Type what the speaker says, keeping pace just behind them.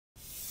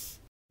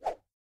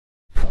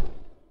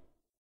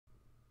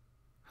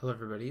Hello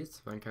everybody,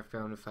 it's Minecraft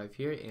Ground 5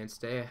 here, and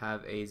today I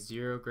have a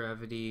zero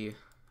gravity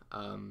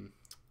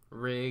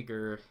rig,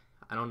 or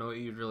I don't know what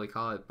you'd really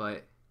call it,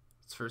 but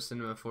it's for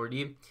Cinema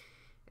 4D,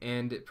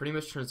 and it pretty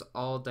much turns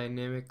all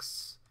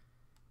dynamics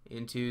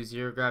into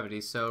zero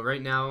gravity. So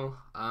right now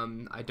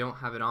I don't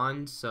have it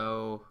on,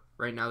 so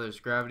right now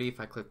there's gravity. If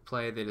I click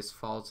play, they just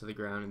fall to the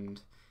ground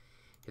and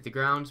hit the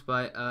ground.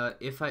 But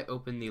if I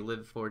open the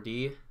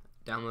Live4D,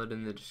 download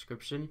in the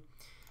description,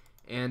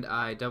 and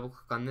I double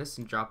click on this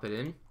and drop it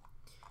in,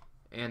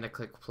 and I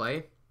click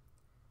play,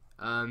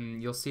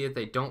 you'll see that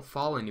they don't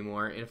fall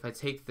anymore. And if I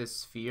take this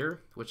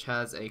sphere, which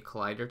has a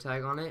collider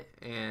tag on it,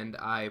 and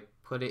I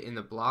put it in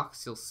the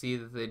blocks, you'll see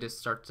that they just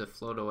start to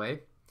float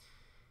away.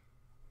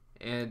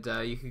 And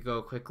you can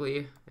go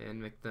quickly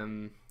and make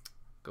them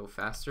go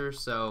faster.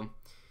 So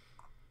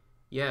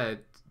yeah,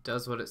 it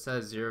does what it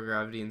says, zero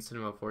gravity in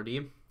Cinema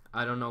 4D.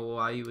 I don't know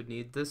why you would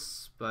need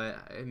this,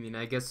 but I mean,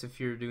 I guess if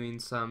you're doing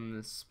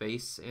some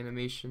space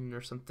animation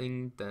or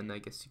something, then I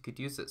guess you could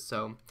use it.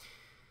 So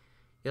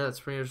yeah,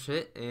 that's pretty much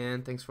it,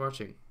 and thanks for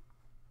watching.